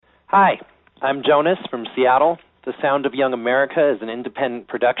Hi, I'm Jonas from Seattle. The Sound of Young America is an independent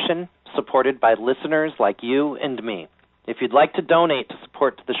production supported by listeners like you and me. If you'd like to donate to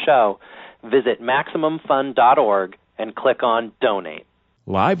support the show, visit MaximumFund.org and click on Donate.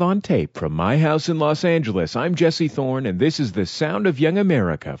 Live on tape from my house in Los Angeles, I'm Jesse Thorne, and this is The Sound of Young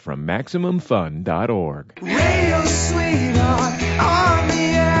America from MaximumFund.org. Radio sweetheart on the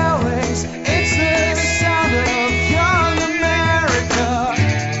airways, it's the sound of young America.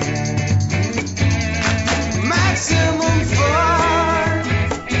 Maximum fun,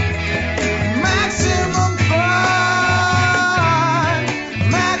 maximum fun,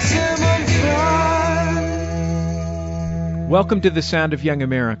 maximum fun. Welcome to The Sound of Young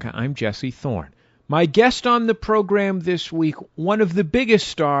America. I'm Jesse Thorne. My guest on the program this week, one of the biggest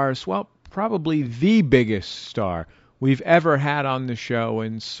stars, well, probably the biggest star we've ever had on the show,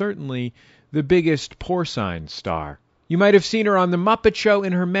 and certainly the biggest porcine star. You might have seen her on The Muppet Show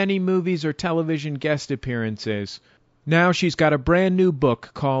in her many movies or television guest appearances. Now she's got a brand new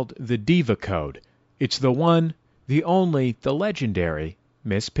book called The Diva Code. It's the one, the only, the legendary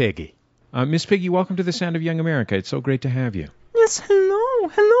Miss Piggy. Miss Piggy, welcome to The Sound of Young America. It's so great to have you. Yes,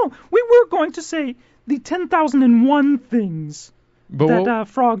 hello. We were going to say the 10,001 things that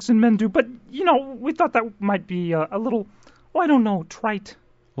frogs and men do, but, we thought that might be a little, trite.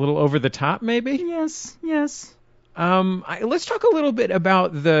 A little over the top, maybe? Yes. Let's talk a little bit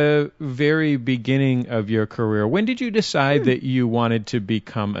about the very beginning of your career. When did you decide that you wanted to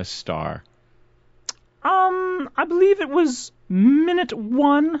become a star? I believe it was minute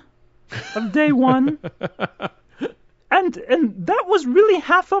 1 of day 1. And that was really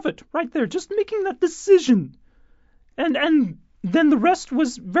half of it right there, just making that decision. And then the rest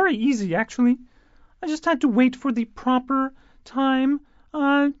was very easy, actually. I just had to wait for the proper time.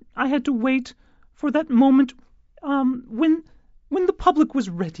 I had to wait for that moment when the public was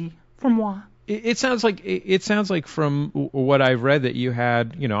ready for moi. It sounds like from what I've read that you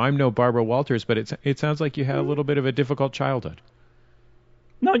had, I'm no Barbara Walters, but it sounds like you had a little bit of a difficult childhood.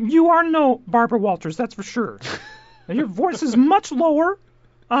 No, you are no Barbara Walters, that's for sure. Your voice is much lower,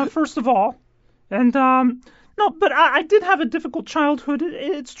 first of all. And, no, but I did have a difficult childhood.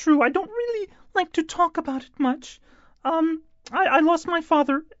 It's true. I don't really like to talk about it much. I lost my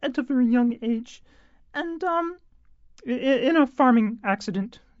father at a very young age. And, in a farming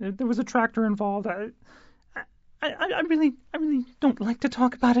accident. There was a tractor involved. I really don't like to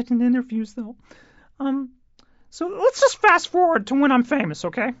talk about it in interviews, though. So let's just fast forward to when I'm famous,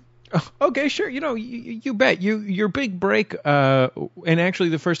 okay? Okay, sure. You bet. Your big break, and actually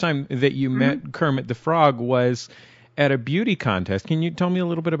the first time that you met Kermit the Frog was at a beauty contest. Can you tell me a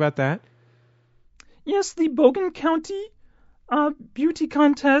little bit about that? Yes, the Bogan County beauty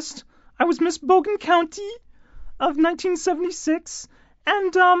contest. I was Miss Bogan County of 1976,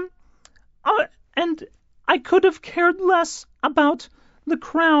 and I could have cared less about the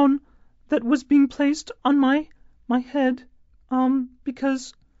crown that was being placed on my head,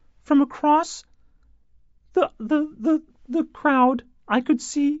 because from across the crowd, I could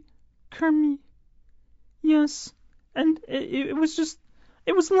see Kermit. Yes, and it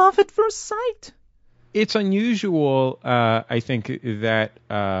was love at first sight. It's unusual, I think, that,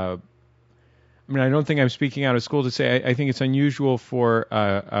 I don't think I'm speaking out of school to say, I think it's unusual for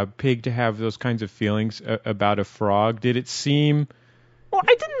a pig to have those kinds of feelings about a frog. Did it seem... Well,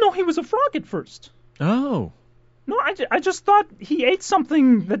 I didn't know he was a frog at first. Oh. No, I just thought he ate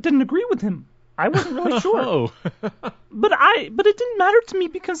something that didn't agree with him. I wasn't really sure. Oh. But it didn't matter to me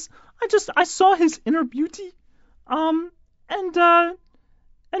because I saw his inner beauty, and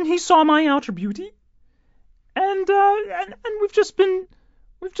he saw my outer beauty, and we've just been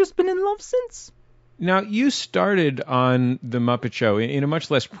in love since. Now, you started on The Muppet Show in a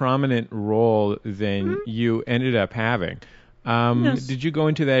much less prominent role than you ended up having. Yes. Did you go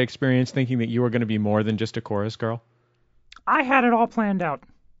into that experience thinking that you were going to be more than just a chorus girl? I had it all planned out.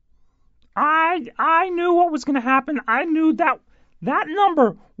 I knew what was going to happen. I knew that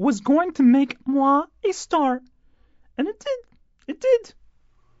number was going to make moi a star. And it did. It did.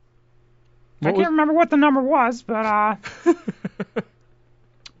 I can't remember what the number was, but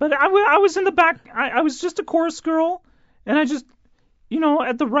but I was in the back. I was just a chorus girl, and I just,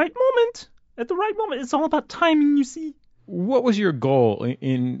 at the right moment, it's all about timing, you see. What was your goal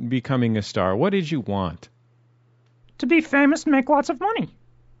in becoming a star? What did you want? To be famous and make lots of money.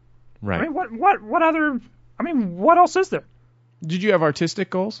 Right. I mean, what other... I mean, what else is there? Did you have artistic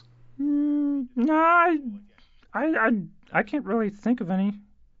goals? No, I can't really think of any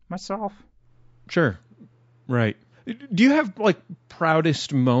myself. Sure. Right. Do you have like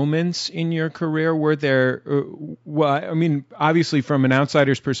proudest moments in your career? Were there? Well, I mean, obviously, from an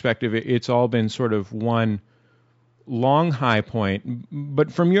outsider's perspective, it's all been sort of one long high point.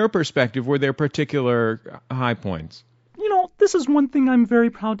 But from your perspective, were there particular high points? This is one thing I'm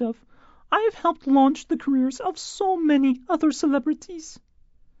very proud of. I have helped launch the careers of so many other celebrities.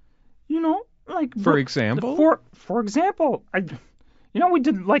 Like For example, for example, we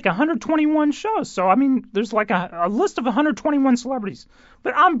did like 121 shows. So I mean, there's like a list of 121 celebrities.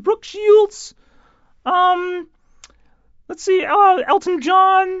 But I'm Brooke Shields. Let's see, Elton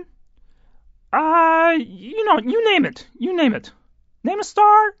John. You name it. You name it. Name a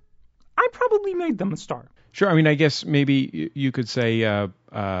star. I probably made them a star. Sure. I mean, I guess maybe you could say like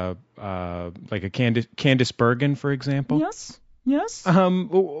a Candice Bergen, for example. Yes. Yes.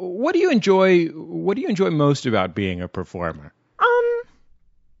 What do you enjoy? What do you enjoy most about being a performer? I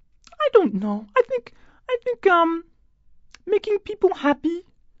don't know. I think making people happy,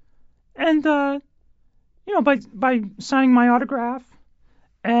 and by signing my autograph,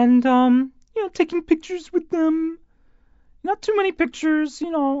 and taking pictures with them. Not too many pictures,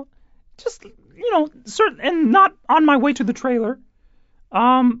 just and not on my way to the trailer.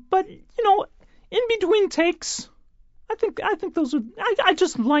 But in between takes, I think those are. I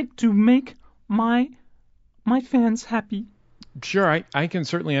just like to make my fans happy. Sure, I can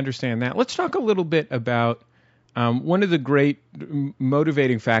certainly understand that. Let's talk a little bit about one of the great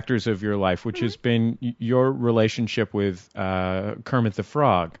motivating factors of your life, which has been your relationship with Kermit the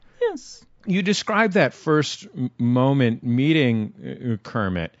Frog. Yes. You described that first moment meeting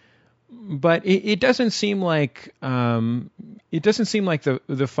Kermit, but it doesn't seem like the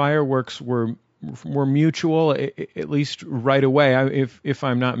fireworks were mutual, at least right away. If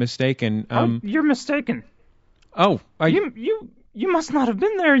I'm not mistaken. You're mistaken. Oh, you must not have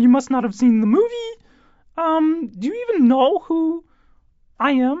been there. You must not have seen the movie. Do you even know who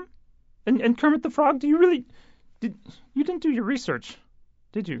I am? And Kermit the Frog? Do you really? You didn't do your research,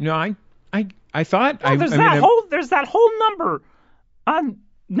 did you? No, I thought. No, there's that whole number.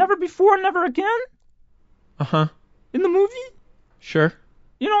 Never before, never again. In the movie. Sure.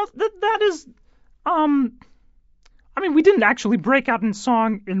 That is. I mean, we didn't actually break out in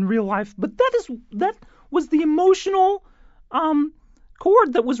song in real life, but that was the emotional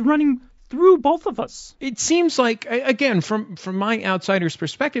chord that was running through both of us. It seems like, again, from my outsider's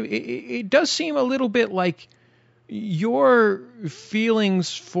perspective, it does seem a little bit like your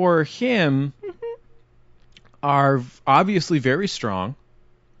feelings for him are obviously very strong.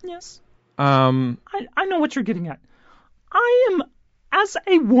 Yes. I know what you're getting at. I am, as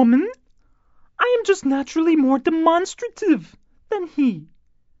a woman, I am just naturally more demonstrative than he.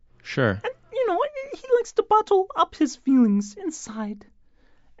 Sure. And, he likes to bottle up his feelings inside.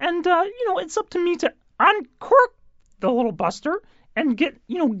 And, it's up to me to uncork the little buster and get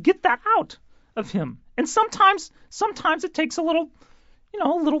that out of him. And sometimes it takes a little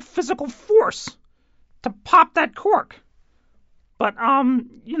physical force to pop that cork. But,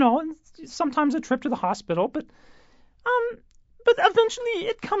 sometimes a trip to the hospital, but eventually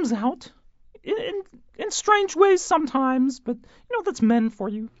it comes out. In strange ways sometimes, but that's men for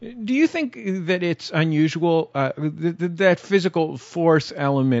you. Do you think that it's unusual, that physical force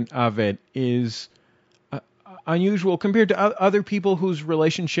element of it is unusual compared to other people whose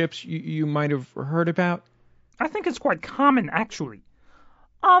relationships you might have heard about? I think it's quite common, actually.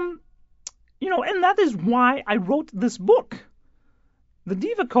 And that is why I wrote this book, The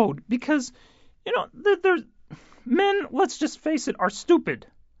Diva Code, because, there's men, let's just face it, are stupid.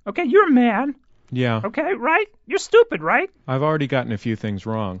 Okay, you're a man. Yeah. Okay, right? You're stupid, right? I've already gotten a few things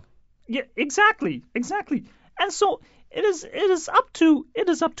wrong. Yeah, exactly. And so it is up to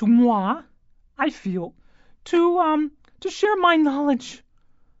moi, I feel, to share my knowledge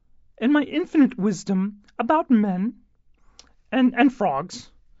and my infinite wisdom about men and frogs,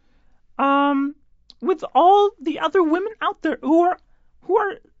 with all the other women out there who are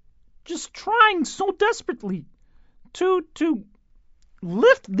just trying so desperately to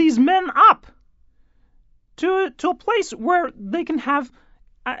lift these men up to a place where they can have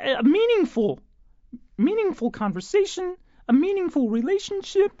a meaningful conversation, a meaningful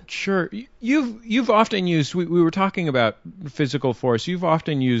relationship. Sure. You've often used, we were talking about physical force, you've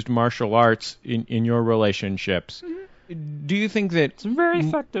often used martial arts in your relationships. Mm-hmm. Do you think that it's very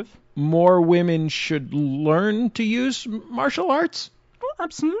effective? More women should learn to use martial arts? Well,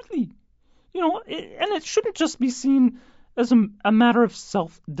 absolutely. And it shouldn't just be seen as a matter of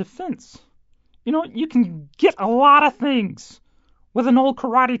self-defense. You can get a lot of things with an old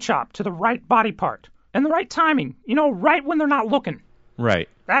karate chop to the right body part and the right timing, right when they're not looking. Right.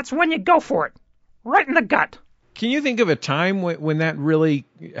 That's when you go for it. Right in the gut. Can you think of a time when that really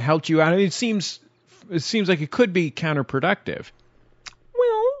helped you out? I mean, it seems like it could be counterproductive.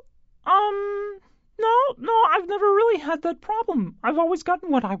 Well, no, I've never really had that problem. I've always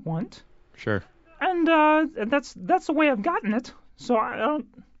gotten what I want. Sure. And that's the way I've gotten it. So I don't,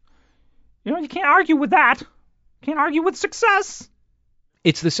 you can't argue with that. Can't argue with success.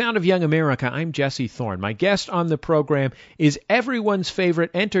 It's The Sound of Young America. I'm Jesse Thorne. My guest on the program is everyone's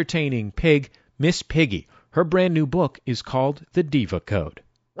favorite entertaining pig, Miss Piggy. Her brand new book is called The Diva Code.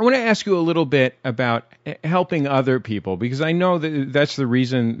 I want to ask you a little bit about helping other people, because I know that's the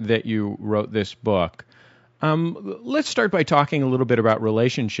reason that you wrote this book. Let's start by talking a little bit about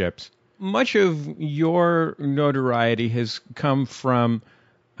relationships. Much of your notoriety has come from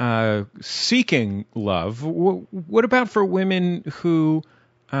seeking love. What about for women who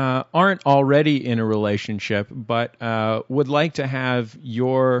aren't already in a relationship but would like to have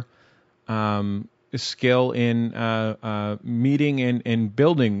your skill in meeting and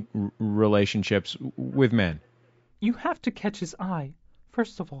building relationships with men? You have to catch his eye,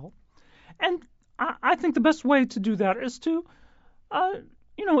 first of all. And I think the best way to do that is to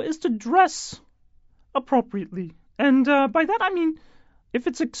dress appropriately. And by that I mean, if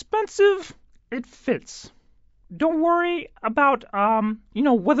it's expensive, it fits. Don't worry about,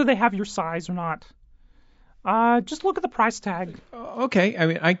 whether they have your size or not. Just look at the price tag. Okay, I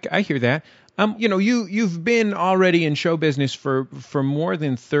mean, I hear that. You've been already in show business for more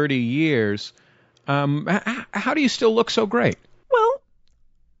than 30 years. How do you still look so great? Well,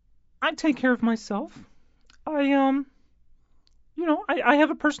 I take care of myself. I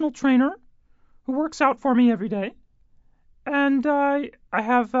have a personal trainer who works out for me every day. And I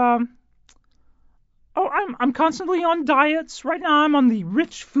have I'm constantly on diets. Right now I'm on the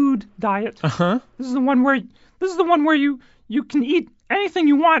rich food diet. Uh-huh. This is the one where you can eat anything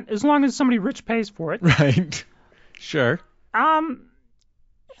you want as long as somebody rich pays for it. Right. Sure. But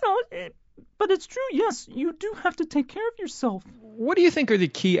it's true, yes, you do have to take care of yourself. What do you think are the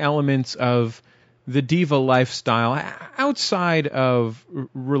key elements of the diva lifestyle outside of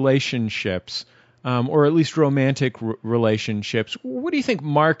relationships? Or at least romantic relationships? What do you think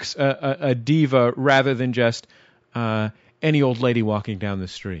marks a diva rather than just any old lady walking down the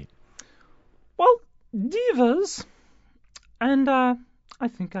street? Well, divas, and I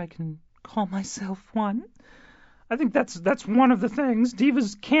think I can call myself one. I think that's one of the things.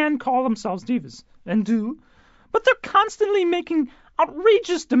 Divas can call themselves divas, and do, but they're constantly making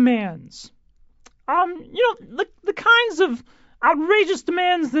outrageous demands. The kinds of outrageous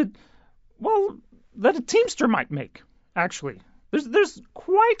demands that a Teamster might make, actually. There's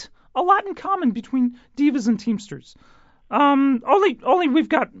quite a lot in common between divas and Teamsters. Only we've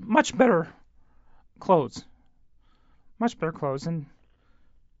got much better clothes. Much better clothes, and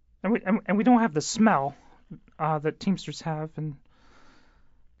we don't have the smell that Teamsters have. And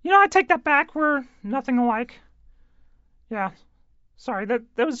I take that back. We're nothing alike. Yeah. Sorry, that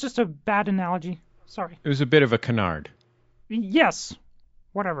was just a bad analogy. Sorry. It was a bit of a canard. Yes.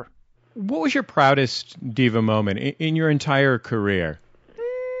 Whatever. What was your proudest diva moment in your entire career?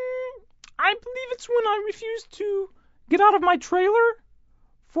 I believe it's when I refused to get out of my trailer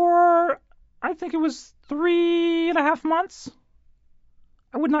for, I think it was 3.5 months.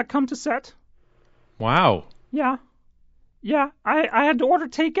 I would not come to set. Wow. Yeah. I had to order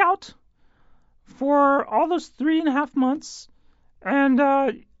takeout for all those 3.5 months.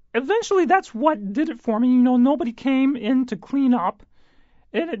 And eventually that's what did it for me. Nobody came in to clean up.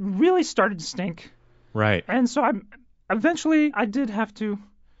 And it really started to stink. Right. And so eventually I did have to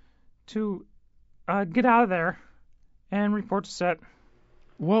get out of there and report to set.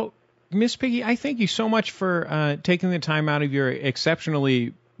 Well, Miss Piggy, I thank you so much for taking the time out of your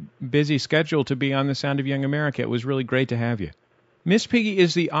exceptionally busy schedule to be on The Sound of Young America. It was really great to have you. Miss Piggy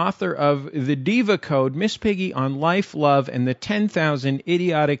is the author of The Diva Code, Miss Piggy on Life, Love, and the 10,000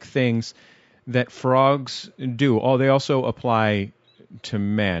 Idiotic Things That Frogs Do. Oh, they also apply to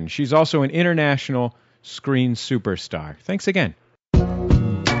men. She's also an international screen superstar. Thanks again.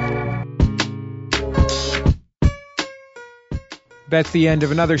 That's the end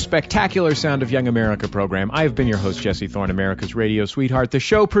of another spectacular Sound of Young America program. I've been your host, Jesse Thorne, America's radio sweetheart. The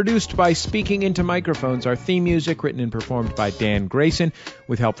show produced by Speaking Into Microphones. Our theme music written and performed by Dan Grayson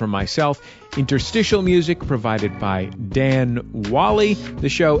with help from myself. Interstitial music provided by Dan Wally. The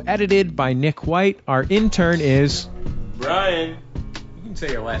show edited by Nick White. Our intern is... Brian. You can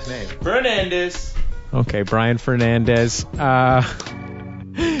say your last name. Fernandez. Okay, Brian Fernandez.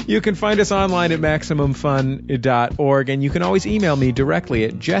 You can find us online at MaximumFun.org, and you can always email me directly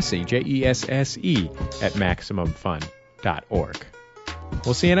at Jesse, Jesse, at MaximumFun.org.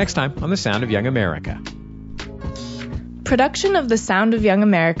 We'll see you next time on The Sound of Young America. Production of The Sound of Young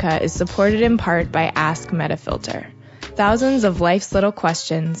America is supported in part by Ask Metafilter. Thousands of life's little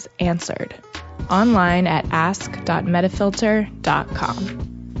questions answered. Online at ask.metafilter.com.